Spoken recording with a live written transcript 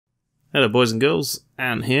Hello boys and girls,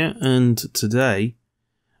 Ant here, and today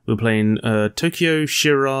we're playing Tokkyuu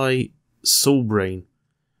Shirai Solbrain,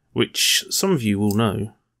 which some of you will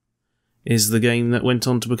know is the game that went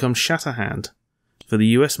on to become Shatterhand for the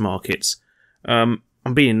US markets. I'm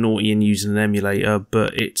being naughty and using an emulator,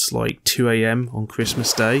 but it's like 2 AM on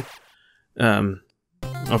Christmas Day.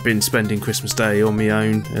 I've been spending Christmas Day on my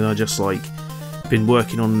own, and I just been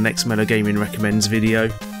working on the next Mellow Gaming Recommends video,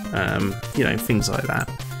 you know, things like that.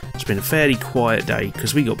 It's been a fairly quiet day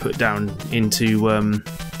because we got put down into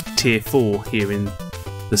tier 4 here in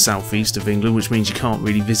the southeast of England, which means you can't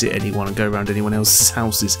really visit anyone and go around anyone else's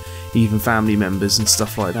houses, even family members and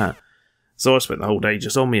stuff like that. So I spent the whole day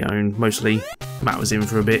just on my own, mostly. Matt was in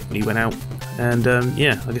for a bit, he went out, and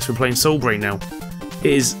yeah, I guess we're playing Solbrain now.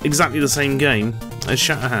 It is exactly the same game as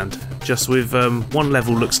Shatterhand, just with one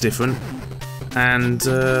level looks different, and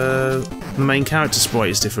the main character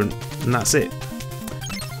sprite is different, and that's it.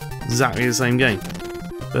 Exactly the same game.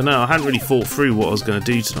 But no, I hadn't really thought through what I was going to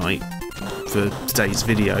do tonight for today's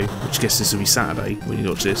video, which I guess this will be Saturday when you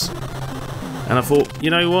watch this. And I thought, you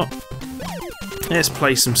know what? Let's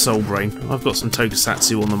play some Solbrain. I've got some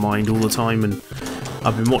tokusatsu on the mind all the time, and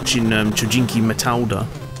I've been watching Chojinki Matilda,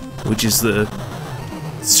 which is the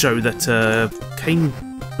show that came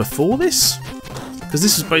before this? Because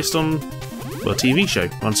this is based on, well, a TV show,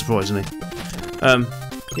 unsurprisingly.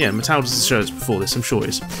 Yeah, Matilda's the show that's before this, I'm sure it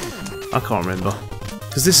is. I can't remember.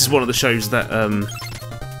 Because this is one of the shows that,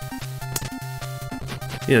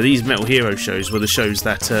 you know, these Metal Hero shows were the shows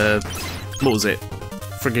that, what was it?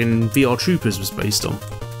 Friggin' VR Troopers was based on.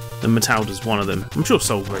 And Matilda's one of them. I'm sure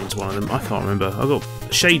Solbrain's one of them, I can't remember. I got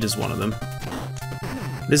Shader's one of them.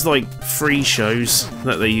 There's like 3 shows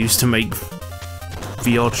that they used to make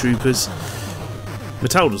VR Troopers.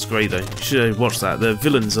 Matilda's great though, you should watch that. The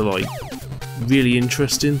villains are like really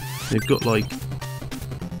interesting. They've got like,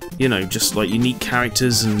 you know, just like unique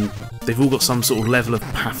characters, and they've all got some sort of level of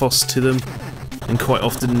pathos to them, and quite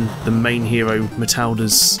often the main hero,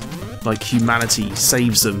 Matilda's like humanity,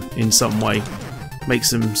 saves them in some way,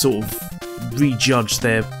 makes them sort of rejudge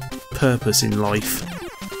their purpose in life,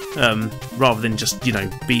 rather than just, you know,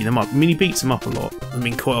 beating them up. I mean, he beats them up a lot. I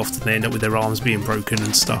mean, quite often they end up with their arms being broken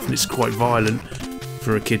and stuff, and it's quite violent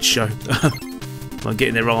for a kid's show. Like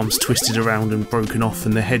getting their arms twisted around and broken off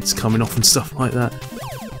and their heads coming off and stuff like that.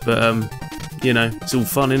 But, you know, it's all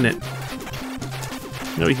fun, isn't it?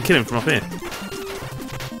 You know, we can kill him from up here.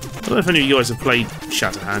 I don't know if any of you guys have played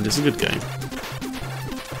Shatterhand, it's a good game.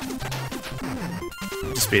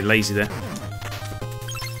 Just being lazy there.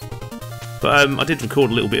 But, I did record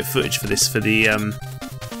a little bit of footage for this, for the,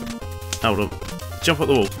 hold on. Jump up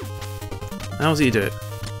the wall. How do you do it?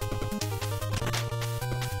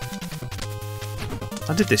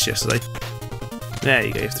 I did this yesterday. There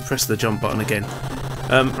you go, you have to press the jump button again.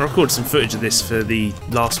 I recorded some footage of this for the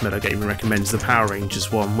last Mellow Gaming Recommends, the Power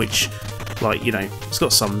Rangers one, which, like, you know, it's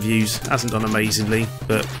got some views, hasn't done amazingly,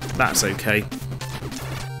 but that's okay.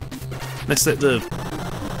 Let's let the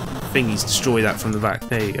thingies destroy that from the back.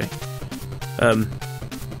 There you go.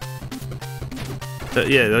 But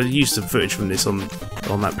yeah, I used some footage from this on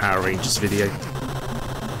that Power Rangers video.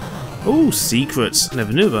 Oh, secrets!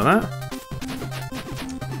 Never knew about that.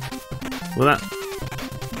 Well, that...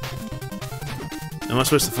 Am I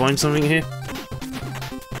supposed to find something here?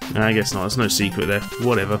 No, I guess not. There's no secret there.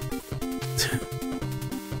 Whatever.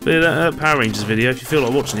 But yeah, that Power Rangers video, if you feel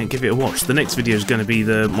like watching it, give it a watch. The next video is going to be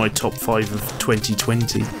my top 5 of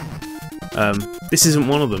 2020. This isn't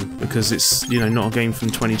one of them, because it's, you know, not a game from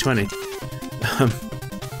 2020. I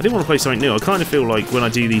didn't want to play something new. I kind of feel like when I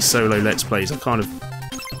do these solo Let's Plays, I kind of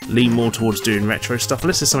lean more towards doing retro stuff,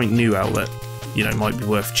 unless there's something new out that, you know, might be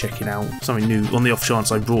worth checking out. Something new, on the off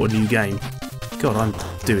chance I brought a new game. God, I'm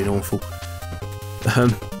doing awful.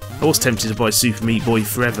 I was tempted to buy Super Meat Boy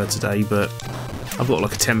Forever today, but I've got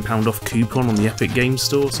like a £10 off coupon on the Epic Games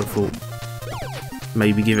Store, so I thought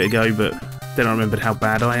maybe give it a go, but then I remembered how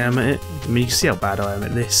bad I am at it. I mean, you can see how bad I am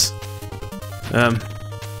at this.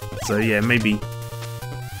 So yeah, maybe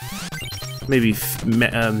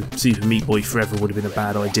Super Meat Boy Forever would have been a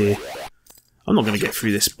bad idea. I'm not going to get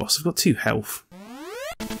through this boss, I've got 2 health.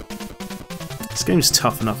 This game's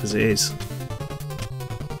tough enough as it is.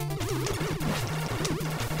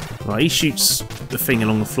 Right, he shoots the thing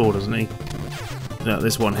along the floor, doesn't he? No,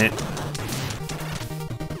 there's one hit.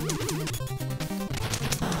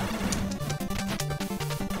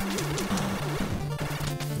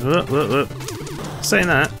 Look. Saying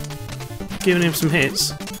that, giving him some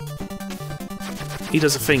hits. He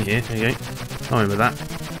does a thing here. There you go. I remember that.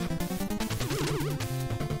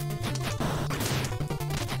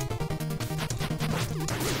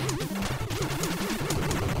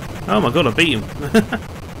 Oh my god, I beat him.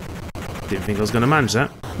 Didn't think I was going to manage that.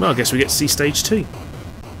 Well, I guess we get to see stage 2.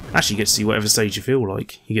 Actually, you get to see whatever stage you feel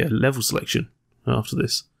like. You get a level selection after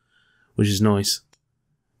this, which is nice.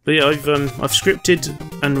 But yeah, I've scripted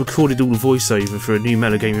and recorded all the voiceover for a new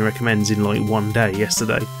Mellow Gaming Recommends in like one day,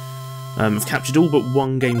 yesterday. I've captured all but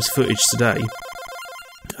one game's footage today.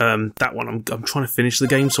 That one, I'm trying to finish the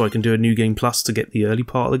game so I can do a new game plus to get the early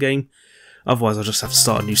part of the game. Otherwise, I'll just have to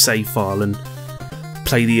start a new save file and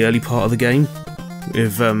play the early part of the game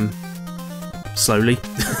with slowly.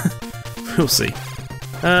 We'll see.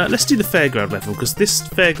 Let's do the fairground level, because this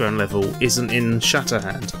fairground level isn't in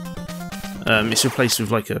Shatterhand. It's replaced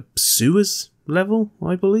with like a sewers level,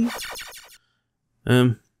 I believe.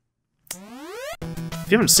 If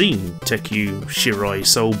you haven't seen Tokkyuu Shirai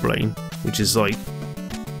Solbrain, which is like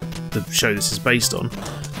the show this is based on,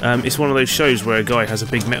 it's one of those shows where a guy has a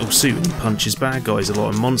big metal suit and he punches bad guys a lot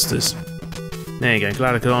and monsters. There you go,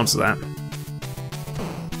 glad I could answer that.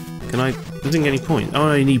 I didn't get any points. Oh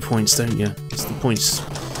no, you need points, don't you? It's the points.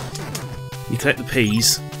 You collect the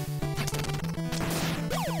peas.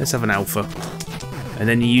 Let's have an alpha. And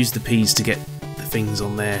then you use the peas to get the things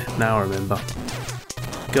on there. Now I remember.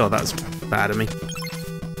 God, that's bad of me.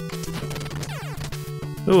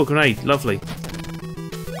 Oh, a grenade. Lovely.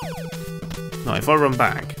 Right, if I run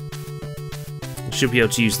back, I should be able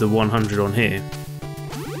to use the 100 on here.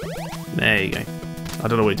 There you go. I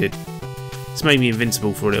don't know what it did. It's made me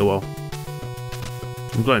invincible for a little while.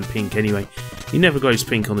 I'm glowing pink anyway. He never glows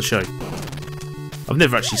pink on the show. I've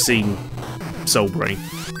never actually seen Solbrain.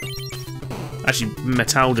 Actually,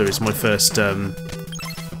 Metalda is my first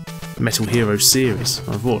Metal Hero series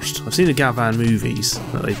I've watched. I've seen the Gavan movies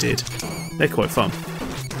that they did. They're quite fun.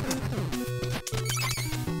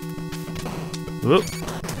 Whoop.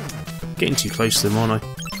 Getting too close to them, aren't I?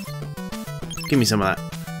 Give me some of that.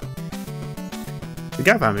 The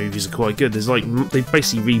Gavan movies are quite good. There's like, they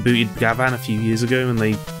basically rebooted Gavan a few years ago and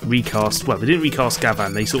they recast, well, they didn't recast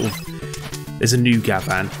Gavan, they sort of, there's a new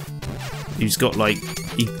Gavan who's got like,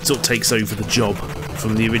 he sort of takes over the job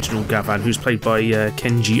from the original Gavan, who's played by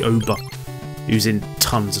Kenji Oba, who's in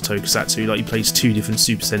tons of Tokusatsu. Like, he plays 2 different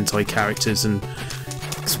Super Sentai characters and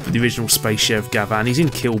the original Space Sheriff Gavan. He's in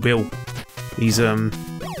Kill Bill. He's the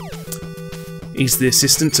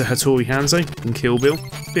assistant to Hattori Hanzo in Kill Bill.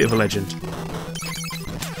 Bit of a legend.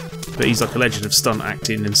 But he's like a legend of stunt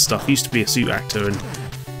acting and stuff. He used to be a suit actor and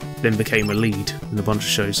then became a lead in a bunch of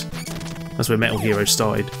shows. That's where Metal Hero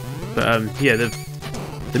started. But yeah,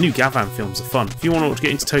 the new Gavan films are fun. If you want to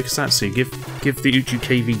get into Tokusatsu, give the Uchu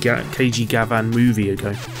KG Gavan movie a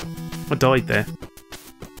go. I died there.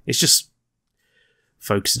 It's just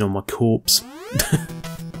focusing on my corpse.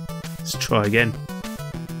 Let's try again.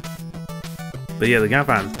 But yeah,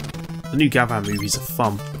 the new Gavan movies are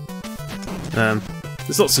fun.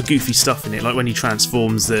 There's lots of goofy stuff in it, like when he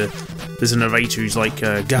transforms, there's a narrator who's like,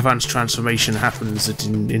 Gavan's transformation happens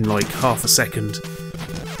in like half a second.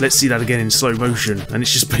 Let's see that again in slow motion, and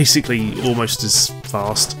it's just basically almost as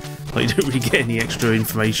fast. Like, you don't really get any extra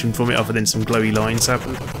information from it other than some glowy lines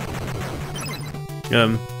happen.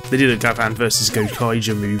 They did a Gavan vs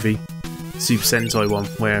Gokaija movie, Super Sentai one,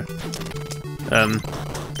 where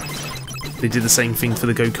they did the same thing for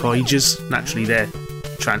the Gokaijas. Naturally, their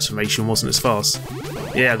transformation wasn't as fast.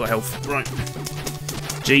 Yeah, I got health. Right.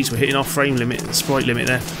 Jeez, we're hitting our frame limit, the sprite limit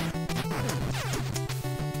there.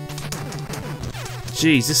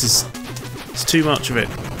 Jeez, it's too much of it.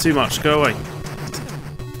 Too much. Go away.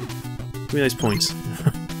 Give me those points.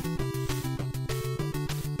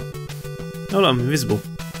 Oh, no, I'm invisible.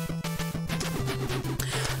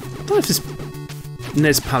 I don't know if this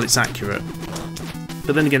NES palette's accurate,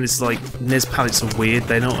 but then again, it's like NES palettes are weird.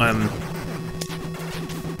 They're not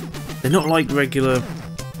like regular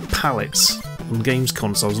palettes on games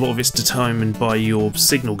consoles. A lot of it's determined by your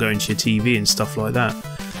signal going to your TV and stuff like that.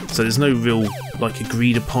 So there's no real like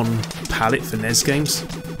agreed upon palette for NES games.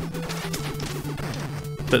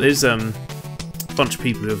 But there's a bunch of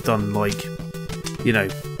people who have done like, you know,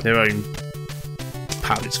 their own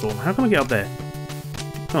palettes for them. How can I get up there?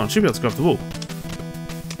 Oh, I should be able to go up the wall.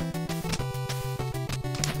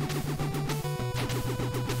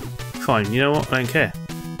 Fine, you know what? I don't care.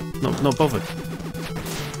 Not bothered.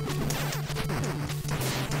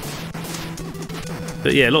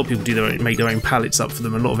 But yeah, a lot of people do make their own palettes up for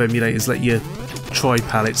them. A lot of emulators let you try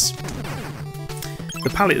palettes. The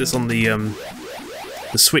palette that's on the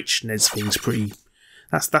Switch NES thing's pretty.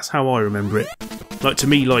 That's how I remember it. Like, to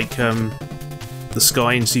me, like the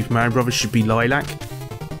sky in Super Mario Brothers should be lilac,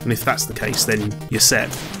 and if that's the case, then you're set.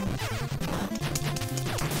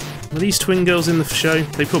 Were these twin girls in the show?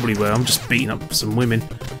 They probably were. I'm just beating up some women.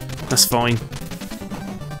 That's fine.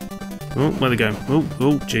 Oh, where are they going?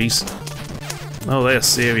 Oh, jeez. Oh, they are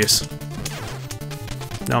serious.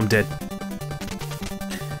 Now I'm dead.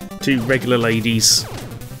 Two regular ladies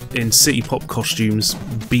in city pop costumes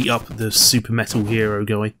beat up the super metal hero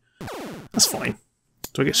guy. That's fine.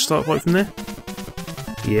 Do I get to start right from there?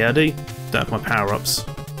 Yeah, I do. Don't have my power-ups.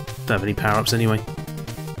 Don't have any power-ups anyway.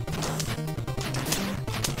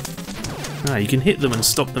 Ah, you can hit them and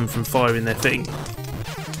stop them from firing their thing.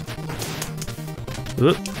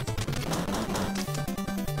 Oop.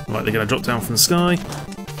 Right, they're going to drop down from the sky.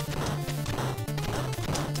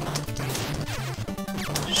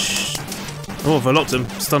 Shh. Oh, have I locked them?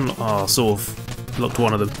 Stun. Oh, sort of. Locked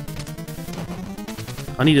one of them.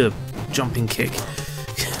 I need a jumping kick.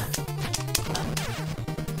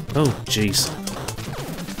 Oh, jeez.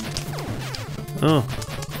 Oh,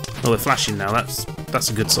 they're flashing now. That's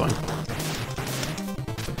a good sign.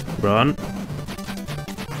 Run.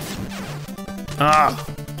 Ah,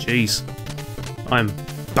 jeez. I'm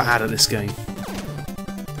bad at this game.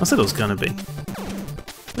 I said I was gonna be.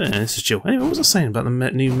 Yeah, this is chill. Anyway, what was I saying about the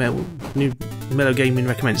new Mellow Gaming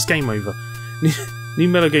Recommends? It's game over. New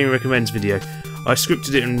Mellow Gaming Recommends video. I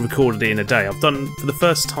scripted it and recorded it in a day. I've done, for the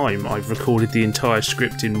first time, I've recorded the entire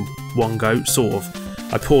script in one go, sort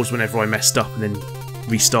of. I paused whenever I messed up and then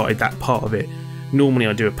restarted that part of it. Normally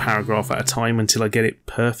I do a paragraph at a time until I get it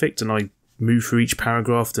perfect, and I move through each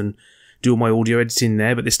paragraph and do all my audio editing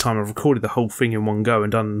there, but this time I've recorded the whole thing in one go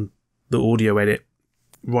and done the audio edit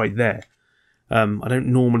right there. I don't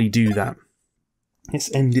normally do that.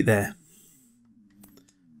 Let's end it there.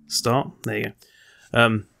 Start. There you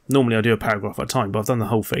go. Normally I do a paragraph at a time, but I've done the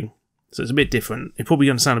whole thing. So it's a bit different. It's probably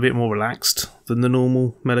going to sound a bit more relaxed than the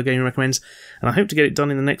normal Mellow Gaming Recommends, and I hope to get it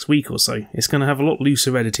done in the next week or so. It's going to have a lot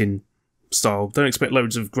looser editing style. Don't expect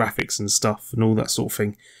loads of graphics and stuff and all that sort of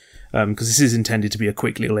thing, because this is intended to be a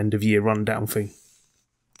quick little end-of-year rundown thing.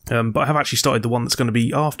 But I have actually started the one that's going to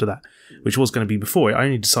be after that, which was going to be before it. I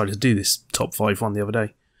only decided to do this top 5 one the other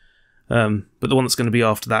day. But the one that's going to be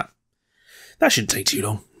after that, that shouldn't take too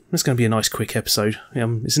long. It's going to be a nice quick episode.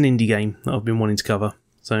 It's an indie game that I've been wanting to cover.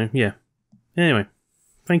 So, yeah. Anyway,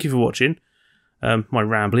 thank you for watching. My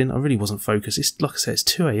rambling, I really wasn't focused. It's like I said, it's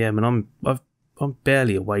 2 AM and I'm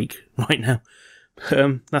barely awake right now.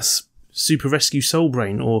 That's Super Rescue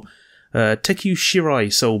Solbrain, or Tokkyuu Shirai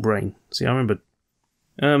Solbrain. See, I remembered.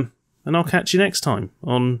 And I'll catch you next time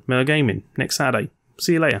on Mellow Gaming, next Saturday.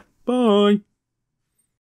 See you later. Bye!